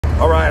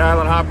All right,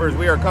 Island Hoppers,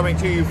 we are coming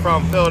to you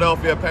from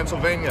Philadelphia,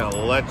 Pennsylvania.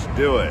 Let's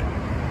do it.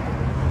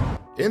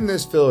 In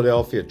this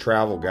Philadelphia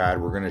travel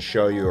guide, we're going to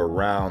show you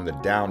around the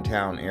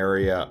downtown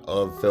area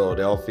of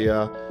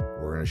Philadelphia.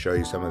 We're going to show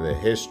you some of the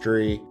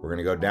history. We're going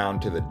to go down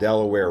to the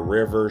Delaware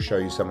River, show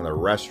you some of the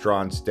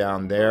restaurants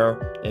down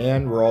there.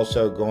 And we're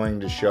also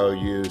going to show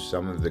you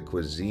some of the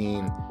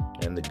cuisine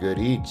and the good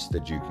eats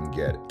that you can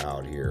get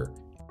out here.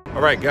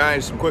 All right,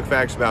 guys, some quick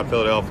facts about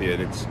Philadelphia.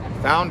 It's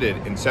founded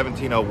in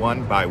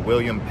 1701 by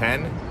William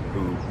Penn,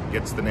 who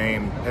gets the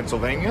name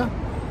Pennsylvania.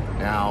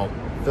 Now,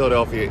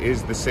 Philadelphia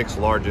is the 6th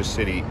largest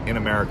city in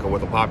America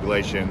with a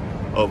population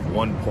of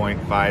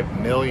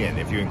 1.5 million.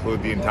 If you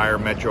include the entire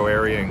metro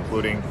area,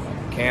 including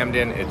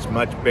Camden, it's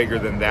much bigger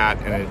than that,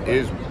 and it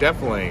is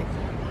definitely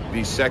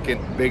the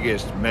 2nd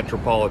biggest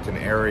metropolitan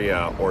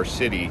area or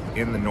city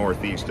in the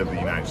northeast of the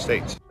United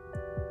States.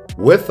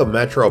 With a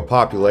metro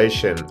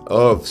population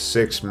of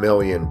 6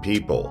 million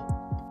people.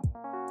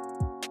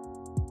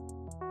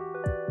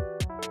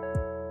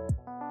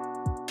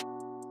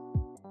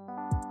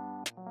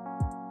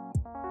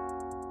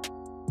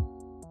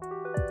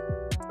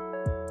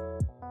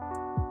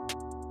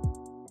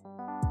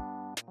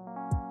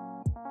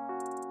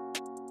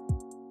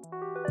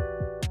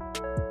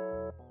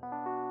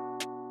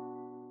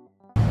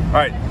 All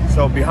right,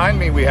 so behind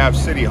me we have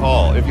City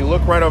Hall. If you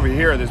look right over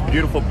here, this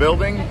beautiful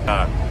building,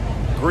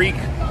 Greek,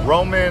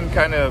 Roman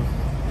kind of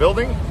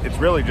building, it's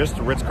really just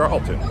a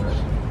Ritz-Carlton.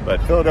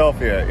 But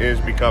Philadelphia is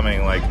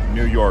becoming like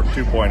New York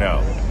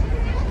 2.0.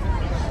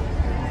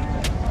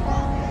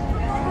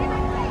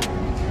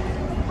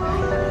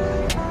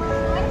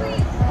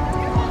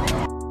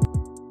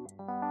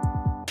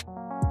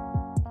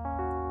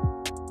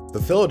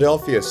 The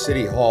Philadelphia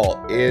City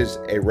Hall is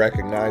a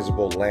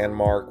recognizable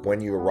landmark when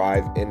you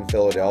arrive in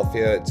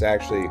Philadelphia. It's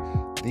actually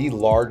the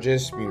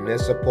largest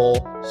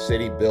municipal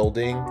city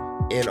building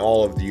in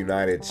all of the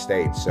United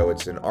States. So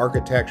it's an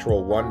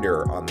architectural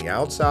wonder on the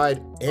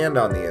outside and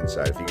on the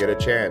inside. If you get a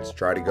chance,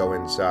 try to go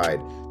inside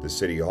the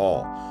City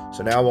Hall.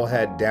 So now we'll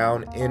head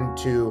down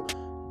into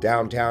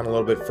downtown a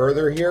little bit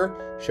further here,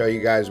 show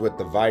you guys what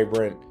the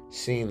vibrant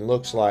scene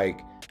looks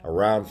like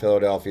around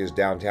Philadelphia's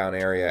downtown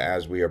area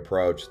as we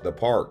approach the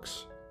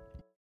parks.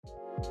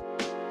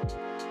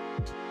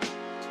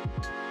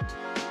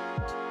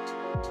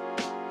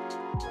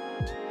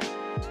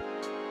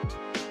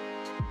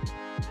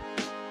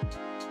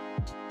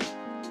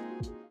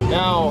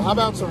 Now, how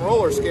about some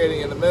roller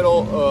skating in the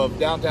middle of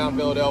downtown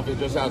Philadelphia,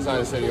 just outside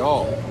of City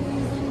Hall?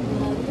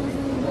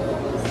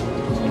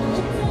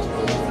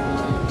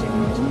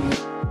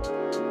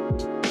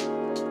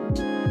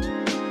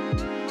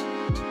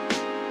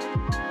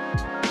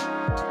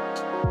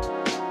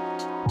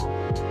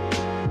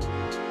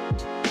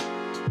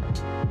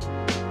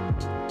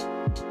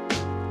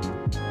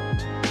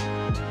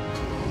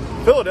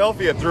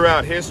 Philadelphia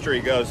throughout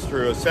history goes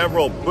through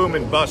several boom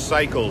and bust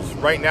cycles.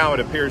 Right now it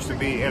appears to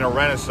be in a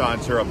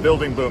renaissance or a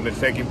building boom that's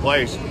taking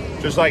place,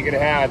 just like it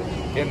had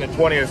in the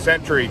 20th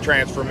century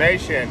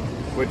transformation,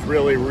 which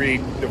really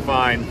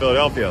redefined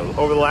Philadelphia.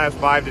 Over the last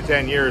 5 to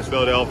 10 years,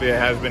 Philadelphia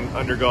has been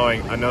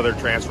undergoing another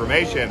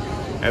transformation.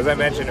 As I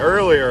mentioned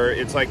earlier,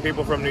 it's like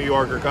people from New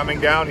York are coming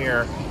down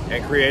here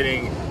and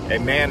creating a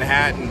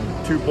Manhattan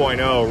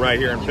 2.0 right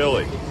here in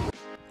Philly.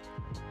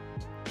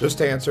 Just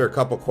to answer a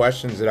couple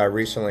questions that I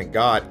recently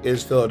got,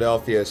 is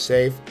Philadelphia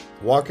safe?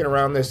 Walking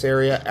around this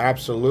area,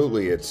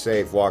 absolutely it's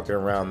safe walking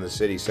around the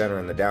city center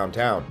and the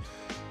downtown.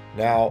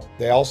 Now,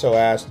 they also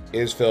asked,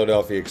 is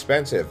Philadelphia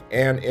expensive?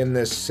 And in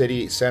this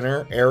city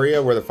center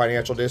area where the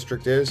financial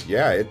district is,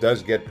 yeah, it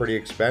does get pretty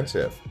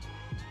expensive.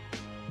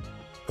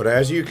 But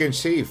as you can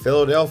see,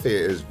 Philadelphia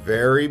is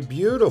very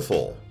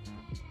beautiful.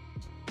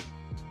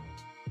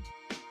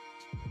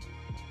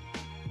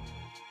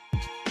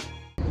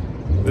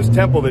 This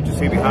temple that you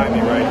see behind me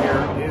right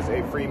here is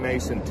a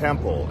Freemason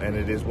temple, and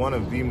it is one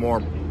of the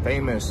more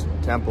famous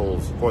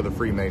temples for the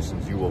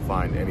Freemasons you will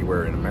find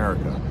anywhere in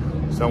America.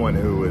 Someone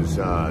who was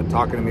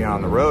talking to me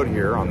on the road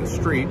here on the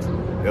street,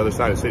 the other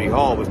side of City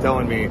Hall, was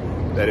telling me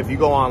that if you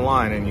go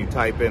online and you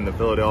type in the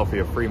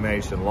Philadelphia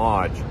Freemason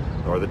Lodge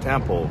or the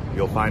temple,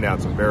 you'll find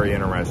out some very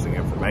interesting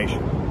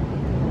information.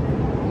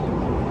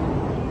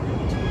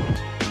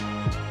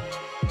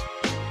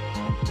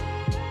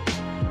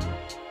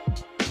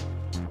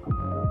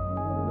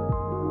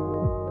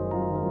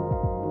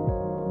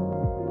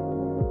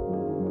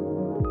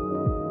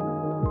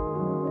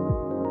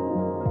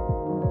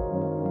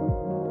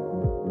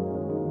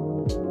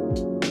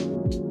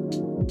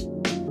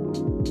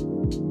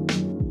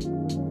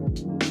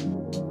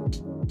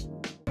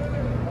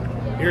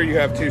 Here you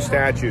have two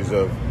statues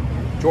of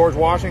George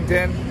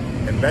Washington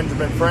and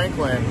Benjamin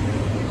Franklin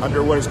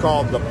under what is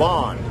called the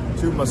Bond,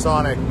 two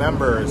Masonic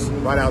members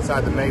right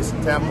outside the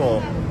Mason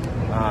Temple,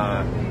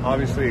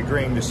 obviously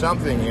agreeing to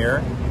something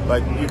here,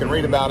 but you can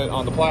read about it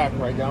on the plaque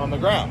right down on the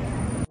ground.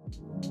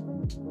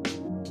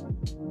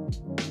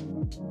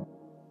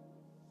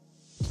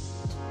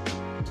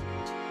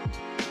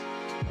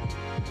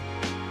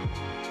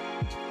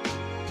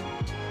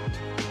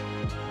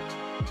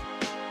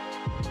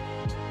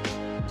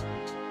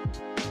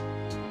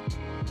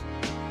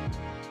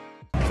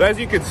 So as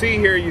you can see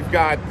here, you've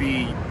got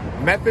the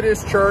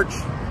Methodist Church,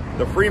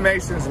 the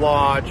Freemasons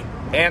Lodge,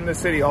 and the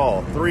City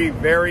Hall. Three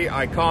very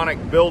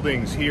iconic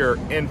buildings here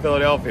in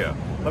Philadelphia.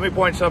 Let me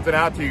point something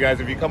out to you guys.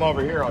 If you come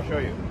over here, I'll show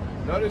you.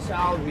 Notice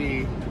how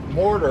the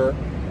mortar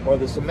or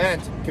the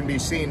cement can be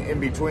seen in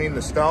between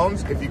the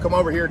stones. If you come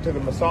over here to the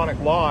Masonic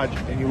Lodge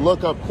and you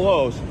look up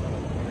close,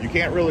 you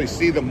can't really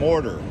see the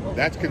mortar.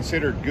 That's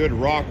considered good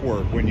rock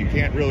work when you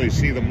can't really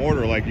see the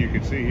mortar like you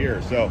can see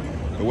here. So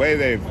the way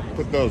they've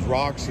put those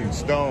rocks and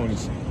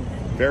stones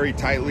very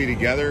tightly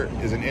together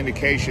is an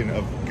indication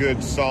of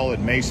good solid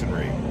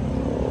masonry.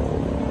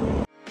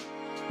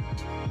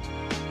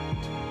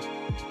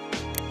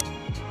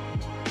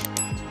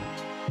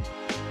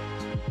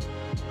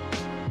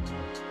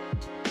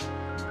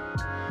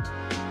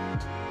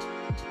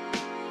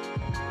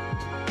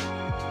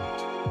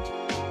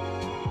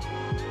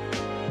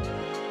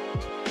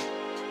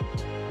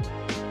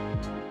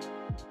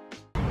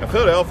 Now,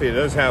 Philadelphia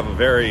does have a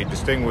very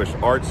distinguished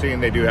art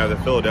scene. They do have the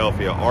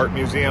Philadelphia Art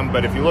Museum,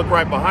 but if you look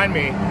right behind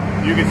me,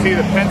 you can see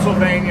the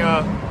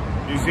Pennsylvania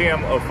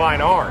Museum of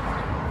Fine Art.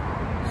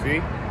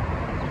 See?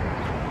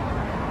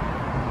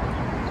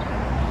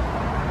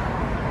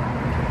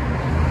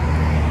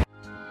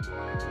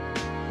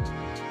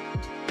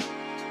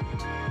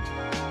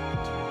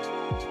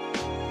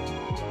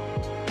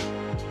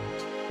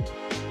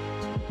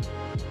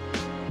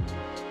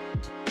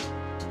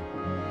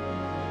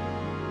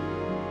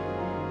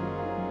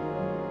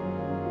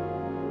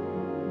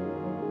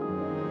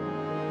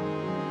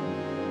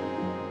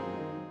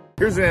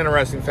 Here's an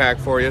interesting fact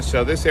for you.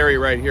 So this area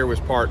right here was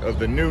part of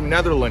the New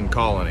Netherland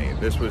colony.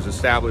 This was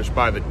established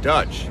by the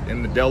Dutch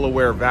in the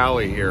Delaware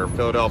Valley here.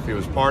 Philadelphia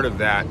was part of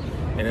that.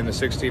 And in the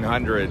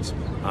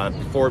 1600s,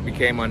 before it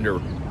became under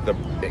the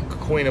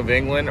Queen of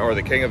England or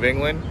the King of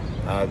England,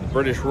 the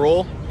British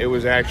rule, it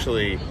was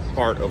actually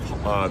part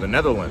of the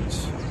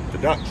Netherlands, the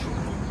Dutch.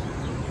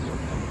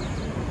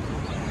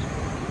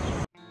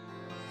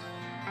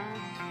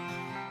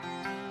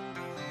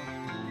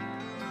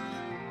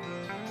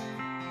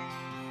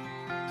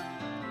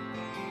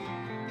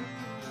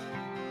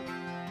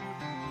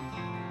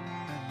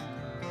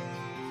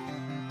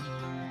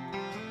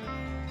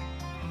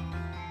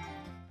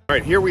 All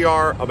right, here we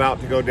are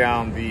about to go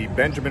down the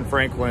Benjamin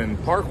Franklin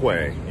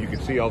Parkway. You can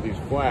see all these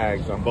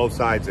flags on both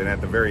sides, and at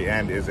the very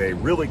end is a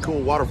really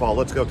cool waterfall.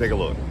 Let's go take a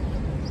look.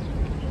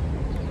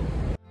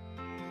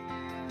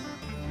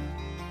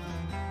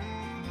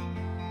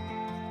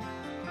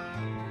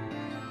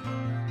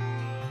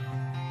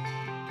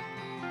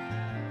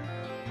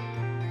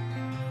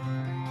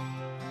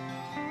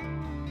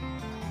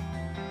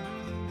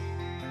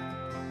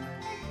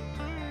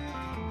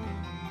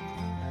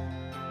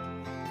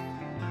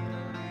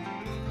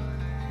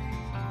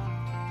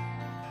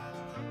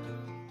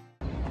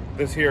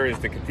 This here is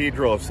the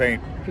Cathedral of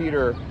St.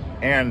 Peter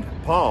and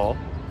Paul.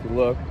 If you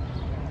look,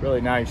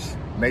 really nice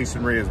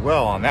masonry as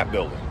well on that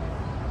building.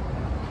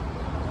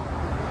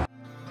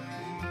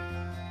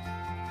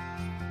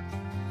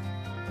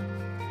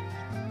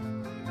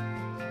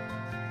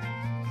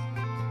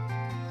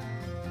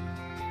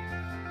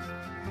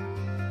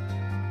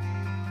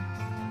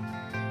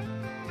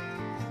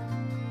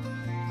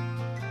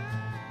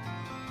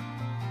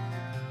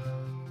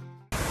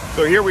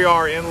 So here we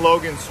are in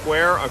Logan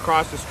Square,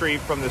 across the street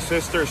from the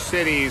Sister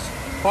Cities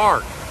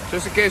Park.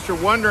 Just in case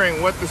you're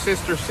wondering what the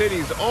Sister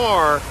Cities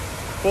are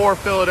for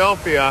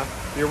Philadelphia,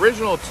 the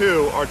original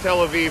two are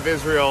Tel Aviv,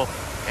 Israel,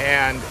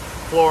 and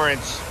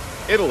Florence,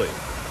 Italy.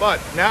 But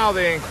now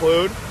they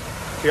include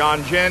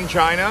Tianjin,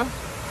 China,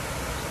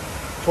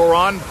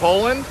 Toron,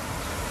 Poland,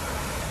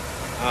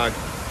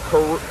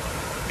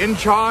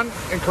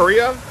 Incheon in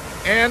Korea,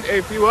 and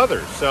a few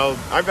others. So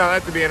I found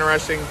that to be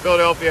interesting.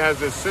 Philadelphia has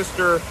this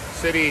sister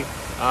city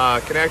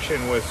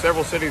connection with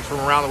several cities from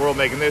around the world,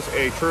 making this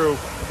a true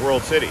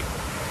world city.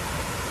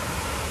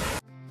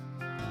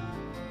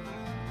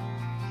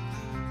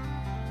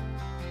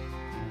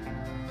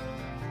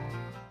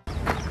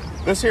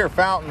 This here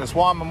fountain, the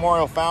Swan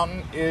Memorial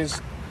Fountain,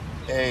 is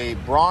a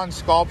bronze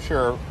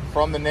sculpture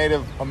from the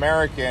Native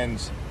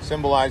Americans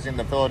symbolizing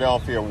the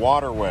Philadelphia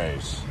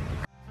waterways.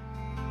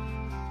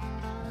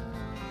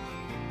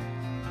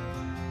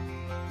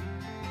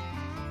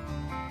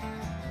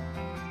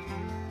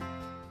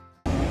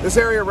 This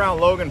area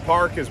around Logan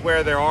Park is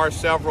where there are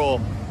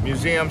several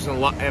museums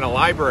and a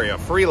library, a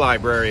free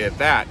library at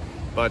that.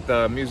 But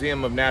the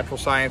Museum of Natural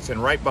Science,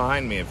 and right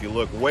behind me, if you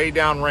look way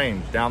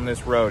downrange, down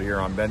this road here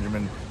on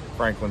Benjamin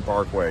Franklin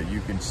Parkway,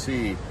 you can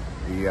see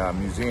the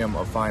Museum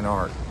of Fine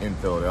Art in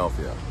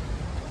Philadelphia.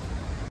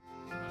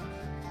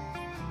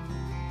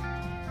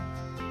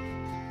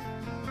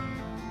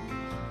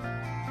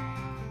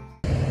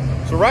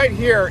 So right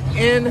here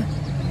in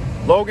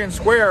Logan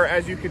Square,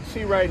 as you can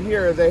see right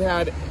here, they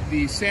had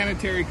the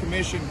Sanitary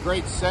Commission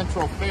Great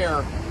Central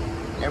Fair,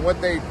 and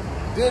what they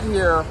did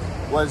here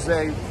was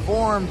they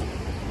formed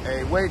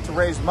a way to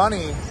raise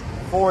money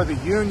for the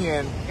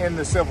Union in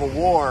the Civil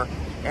War,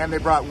 and they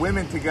brought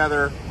women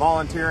together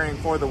volunteering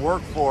for the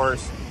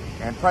workforce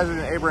And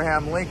President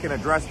Abraham Lincoln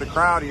addressed the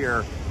crowd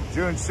here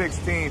June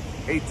 16th,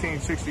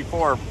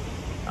 1864,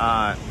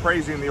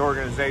 praising the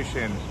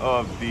organization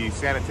of the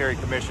Sanitary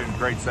Commission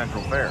Great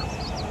Central Fair.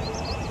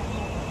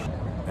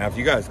 Now, if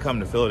you guys come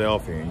to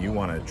Philadelphia and you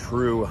want a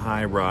true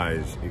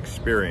high-rise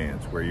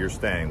experience where you're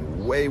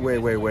staying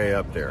way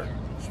up there,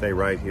 stay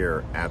right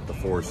here at the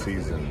Four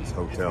Seasons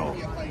Hotel.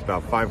 It's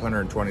about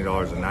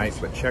 $520 a night,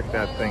 but check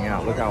that thing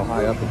out. Look how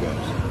high up it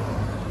goes.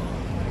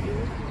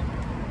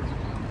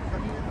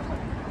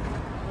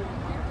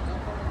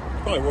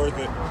 Probably worth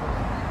it.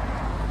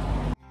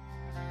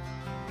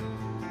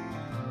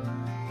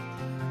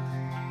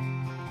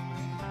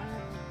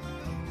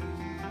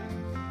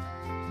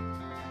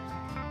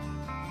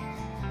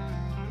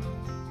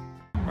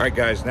 All right,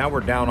 guys, now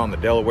we're down on the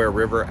Delaware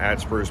River at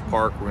Spruce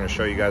Park. We're going to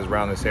show you guys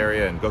around this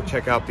area and go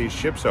check out these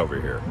ships over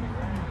here.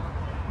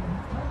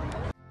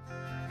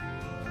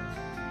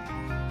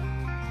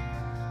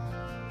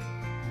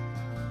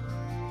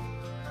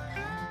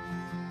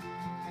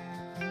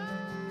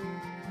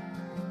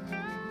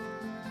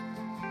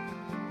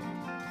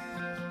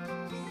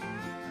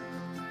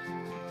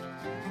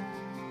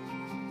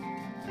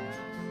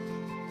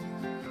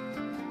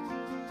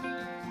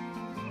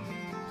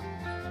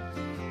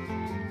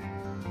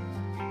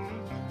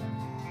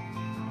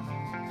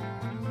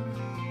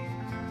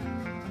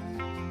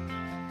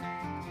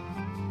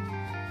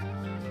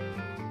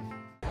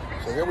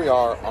 So here we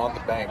are on the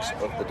banks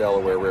of the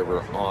Delaware River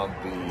on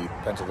the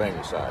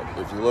Pennsylvania side.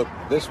 If you look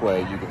this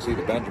way, you can see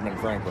the Benjamin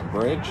Franklin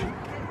Bridge.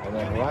 And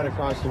then right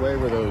across the way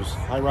where those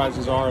high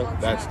rises are,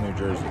 that's New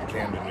Jersey,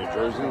 Camden, New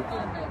Jersey.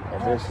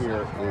 And this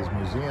here is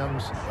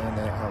museums, and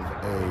they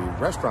have a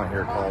restaurant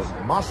here called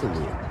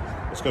Masalu.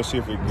 Let's go see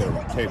if we can get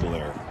a table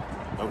there.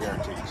 No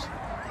guarantees.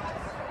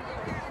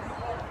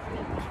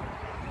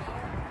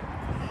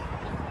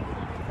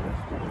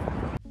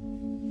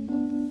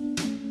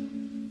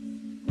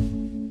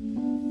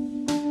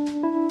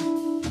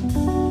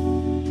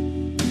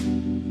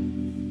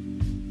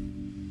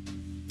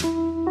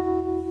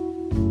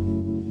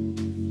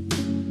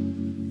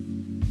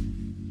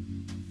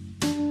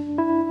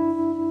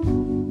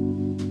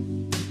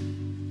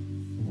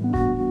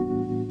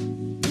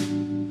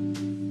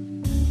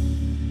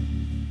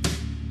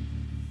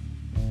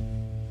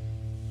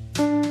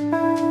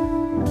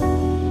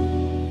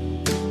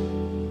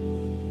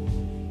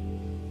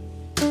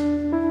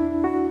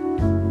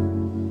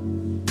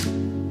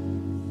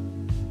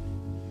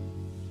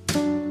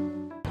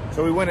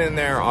 So we went in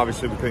there.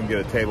 Obviously we couldn't get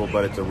a table,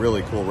 but it's a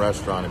really cool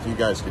restaurant. If you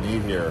guys can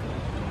eat here,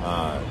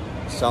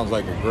 sounds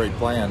like a great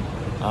plan.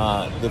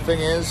 The thing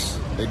is,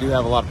 they do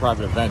have a lot of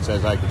private events,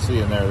 as I can see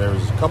in there. There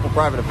was a couple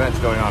private events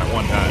going on at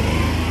one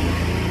time.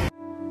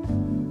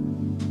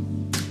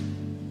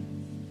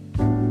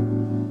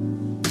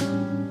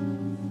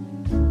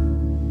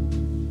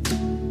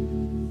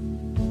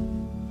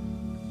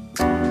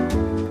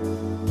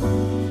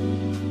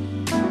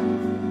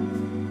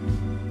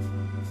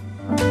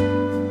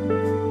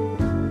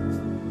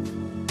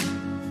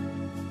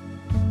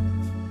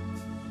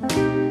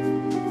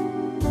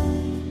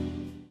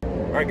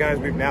 All right, guys,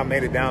 we've now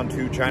made it down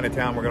to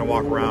Chinatown. We're going to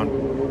walk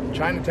around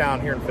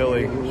Chinatown here in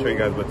Philly, show you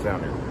guys what's down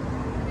here.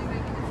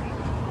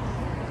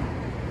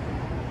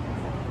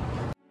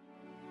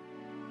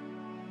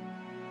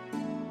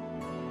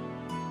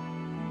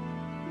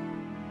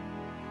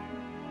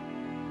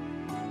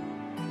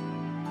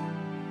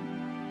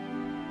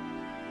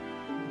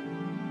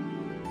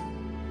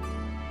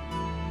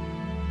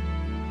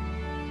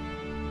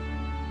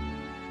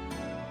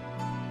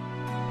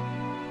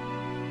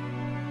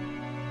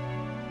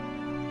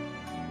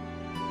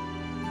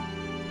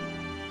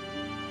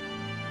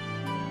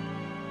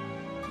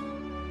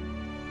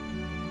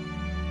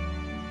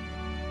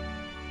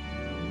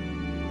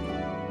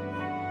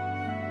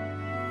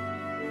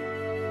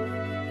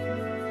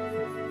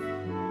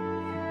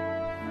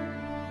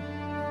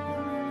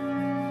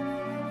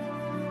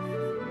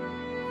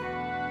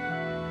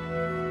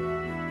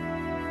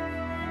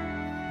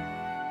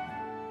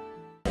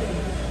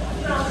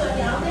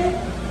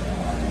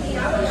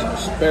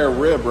 Spare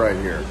rib right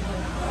here.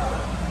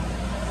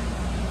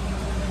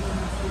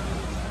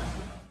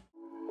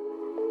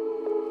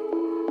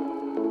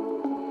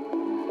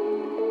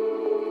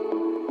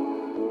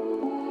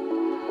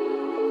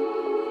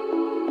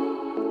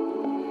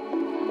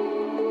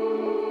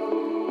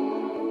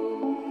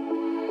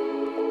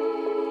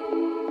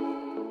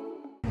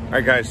 All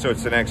right, guys, so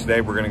it's the next day.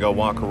 We're going to go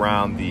walk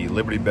around the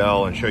Liberty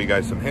Bell and show you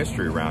guys some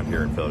history around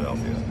here in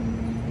Philadelphia.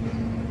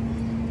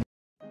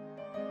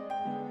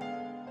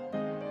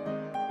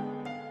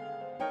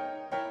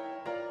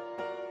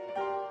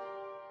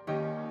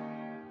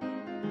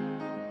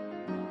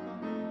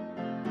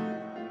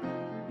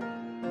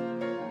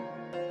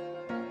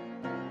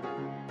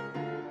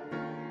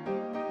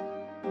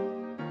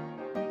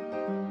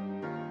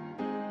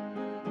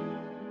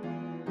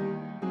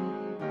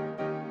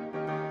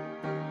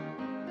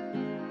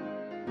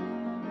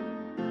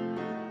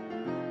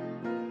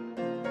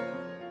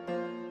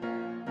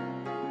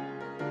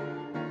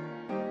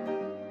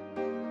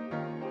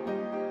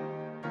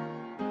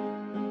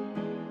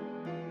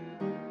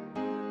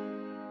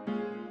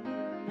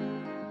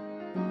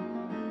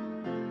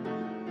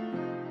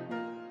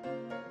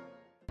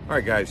 All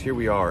right, guys, here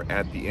we are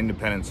at the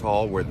Independence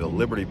Hall where the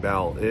Liberty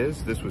Bell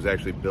is. This was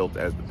actually built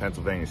as the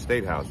Pennsylvania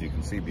State House. You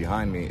can see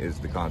behind me is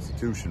the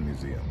Constitution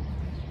Museum.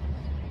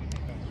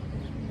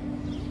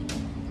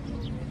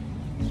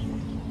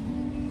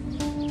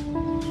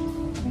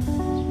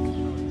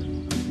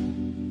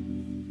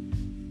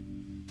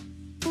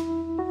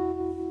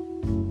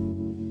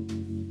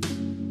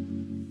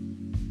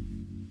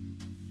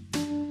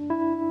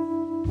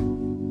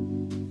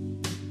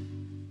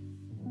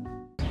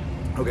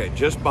 Okay,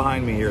 just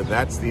behind me here,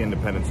 that's the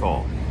Independence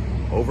Hall.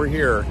 Over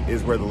here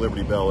is where the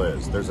Liberty Bell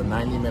is. There's a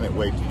 90-minute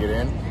wait to get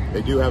in.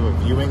 They do have a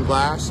viewing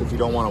glass if you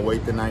don't want to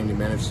wait the 90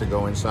 minutes to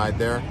go inside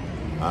there.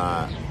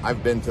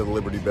 I've been to the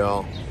Liberty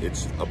Bell.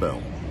 It's a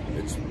bell.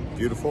 It's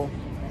beautiful.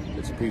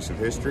 It's a piece of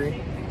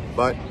history.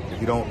 But if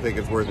you don't think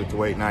it's worth it to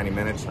wait 90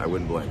 minutes, I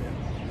wouldn't blame you.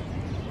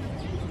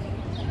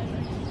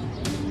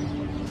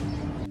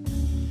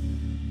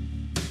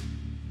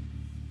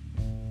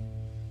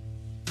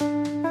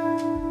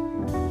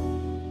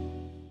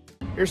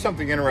 Here's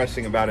something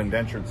interesting about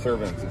indentured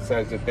servants. It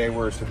says that they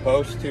were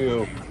supposed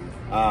to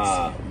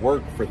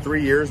work for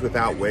 3 years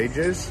without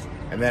wages,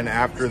 and then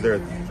after their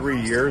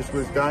 3 years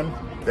was done,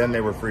 then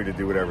they were free to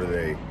do whatever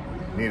they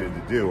needed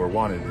to do or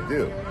wanted to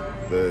do.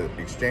 The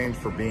exchange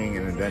for being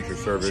an indentured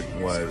servant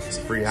was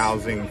free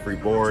housing, free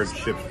board,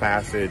 ship's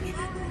passage,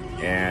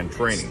 and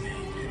training.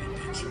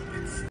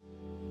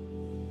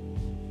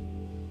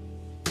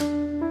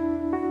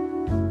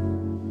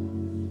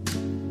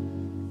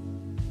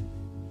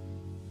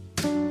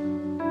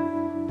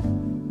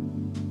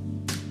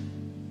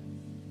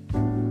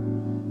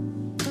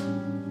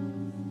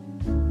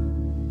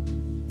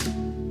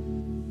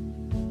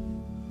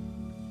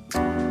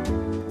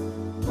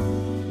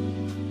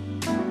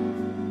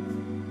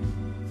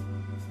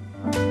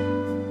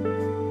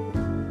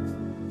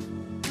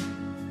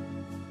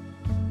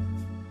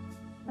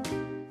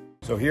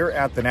 So here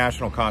at the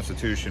National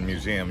Constitution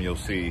Museum, you'll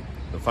see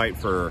the fight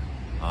for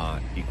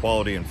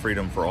equality and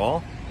freedom for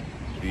all.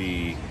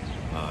 The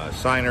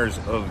signers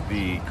of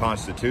the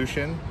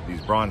Constitution,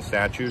 these bronze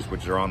statues,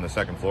 which are on the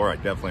second floor. I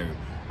definitely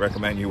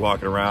recommend you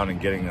walking around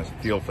and getting a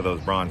feel for those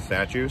bronze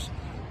statues.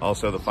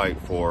 Also the fight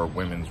for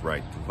women's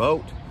right to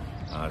vote.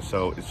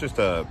 So it's just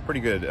a pretty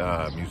good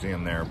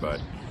museum there,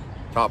 but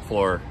top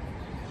floor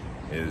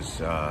is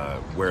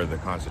where the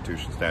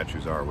Constitution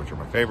statues are, which are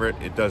my favorite.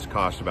 It does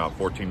cost about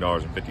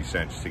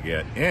 $14.50 to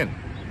get in.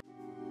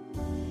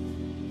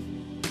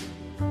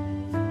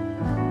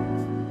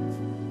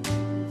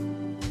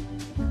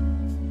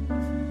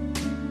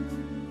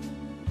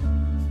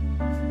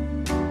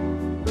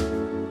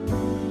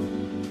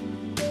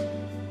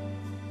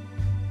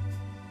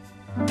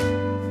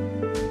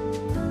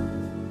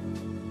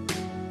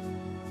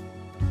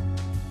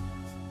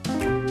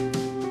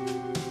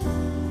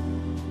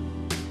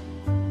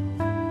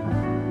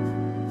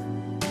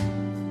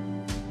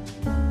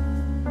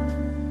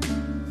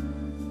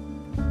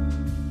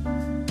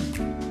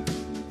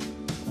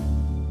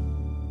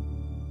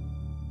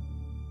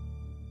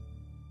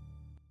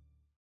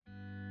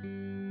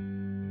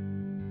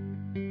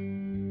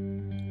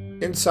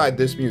 Inside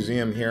this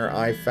museum here,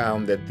 I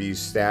found that these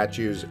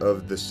statues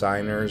of the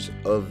signers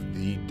of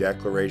the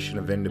Declaration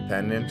of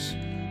Independence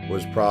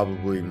was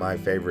probably my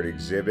favorite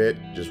exhibit.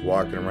 Just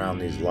walking around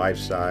these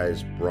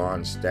life-size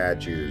bronze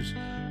statues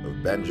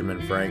of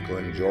Benjamin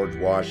Franklin, George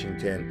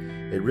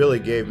Washington, it really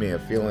gave me a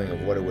feeling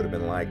of what it would have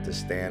been like to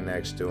stand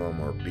next to them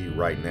or be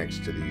right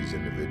next to these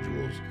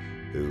individuals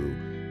who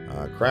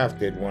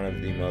crafted one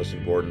of the most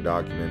important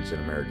documents in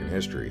American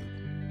history.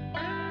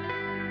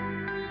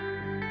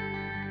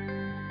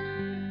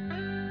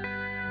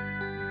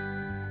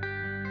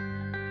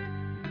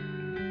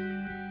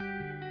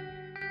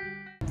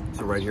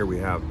 So right here we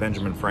have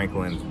Benjamin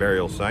Franklin's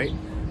burial site.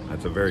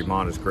 That's a very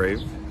modest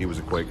grave. He was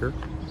a Quaker.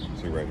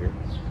 See right here.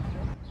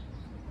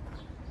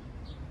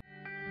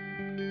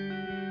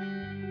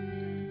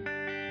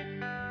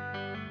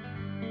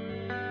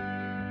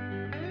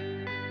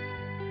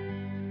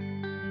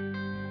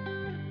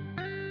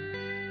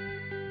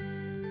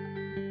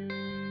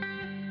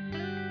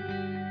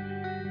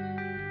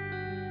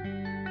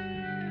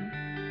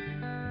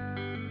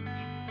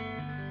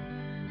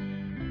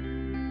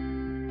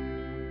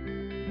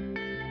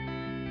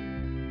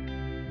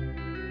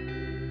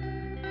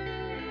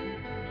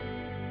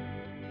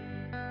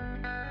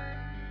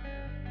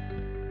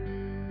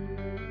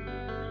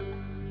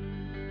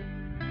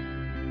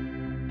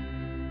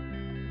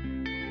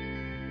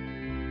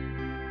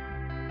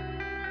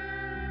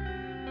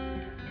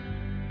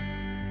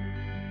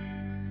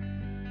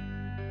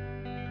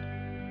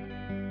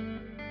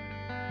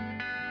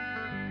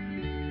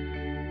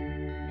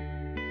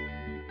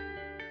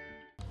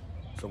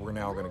 So we're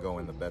now going to go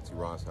in the Betsy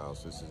Ross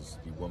house. This is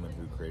the woman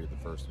who created the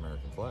first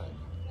American flag.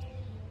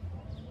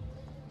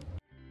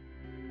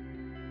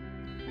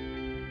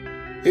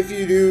 If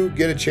you do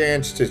get a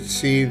chance to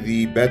see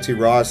the Betsy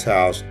Ross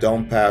house,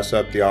 don't pass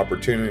up the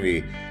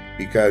opportunity,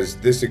 because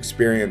this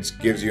experience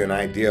gives you an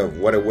idea of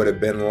what it would have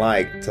been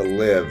like to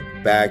live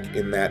back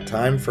in that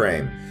time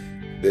frame.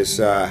 This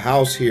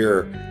house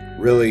here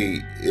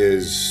really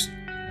is,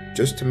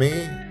 just to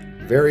me,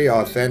 very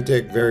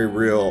authentic, very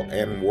real,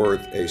 and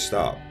worth a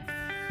stop.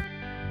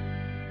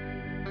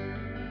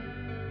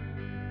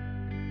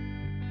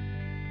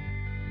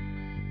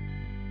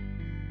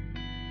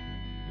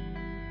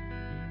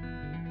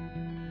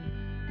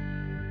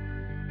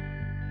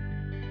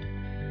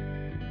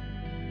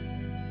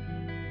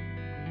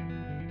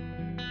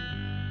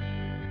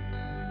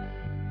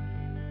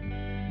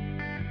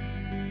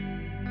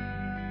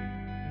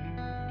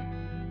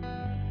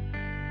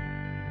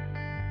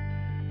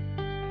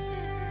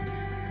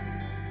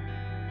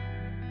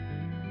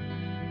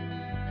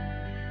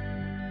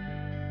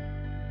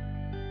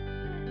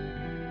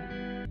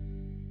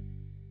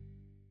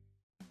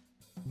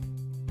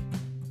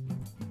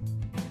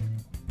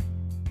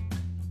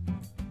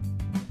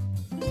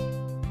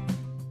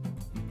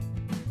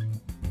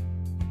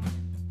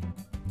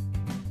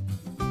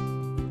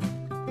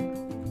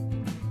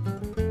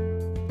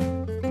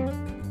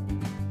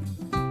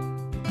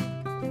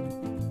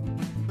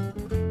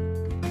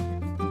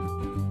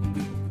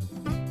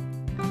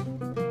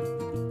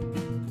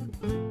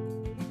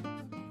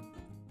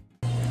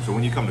 So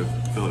when you come to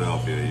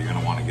Philadelphia, you're going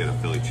to want to get a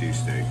Philly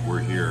cheesesteak. We're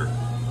here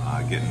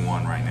getting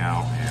one right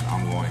now, and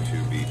I'm going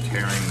to be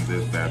tearing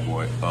this bad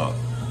boy up.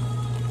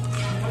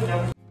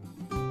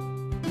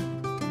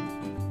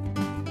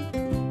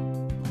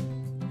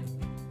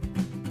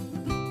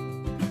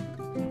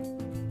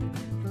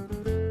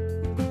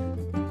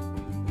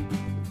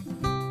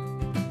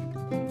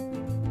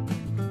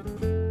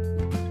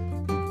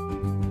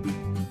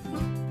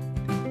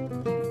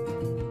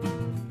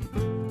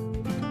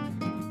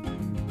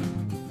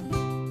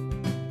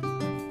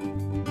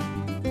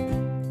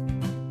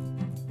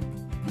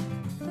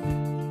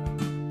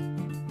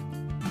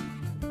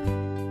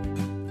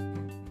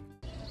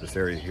 This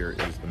area here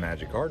is the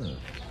Magic Garden.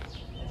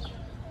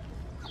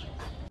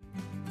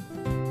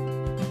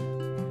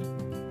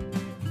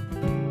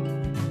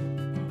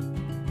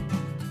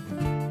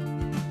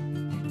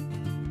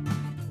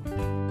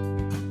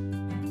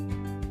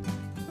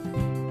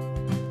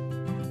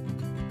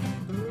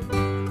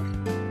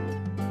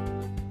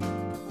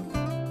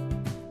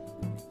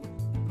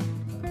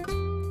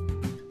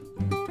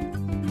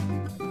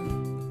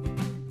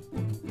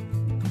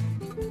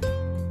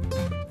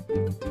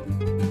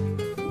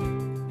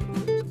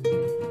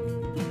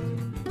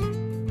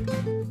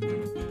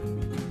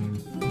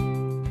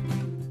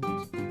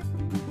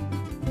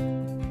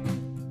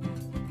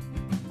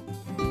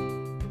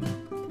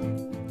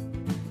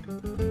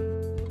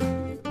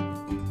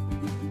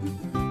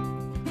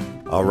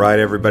 All right,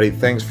 everybody,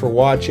 thanks for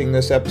watching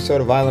this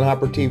episode of Island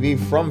Hopper TV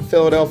from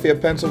Philadelphia,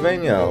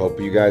 Pennsylvania. I hope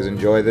you guys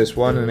enjoy this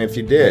one, and if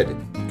you did,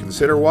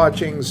 consider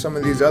watching some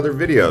of these other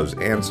videos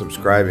and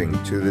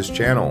subscribing to this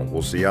channel.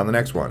 We'll see you on the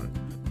next one.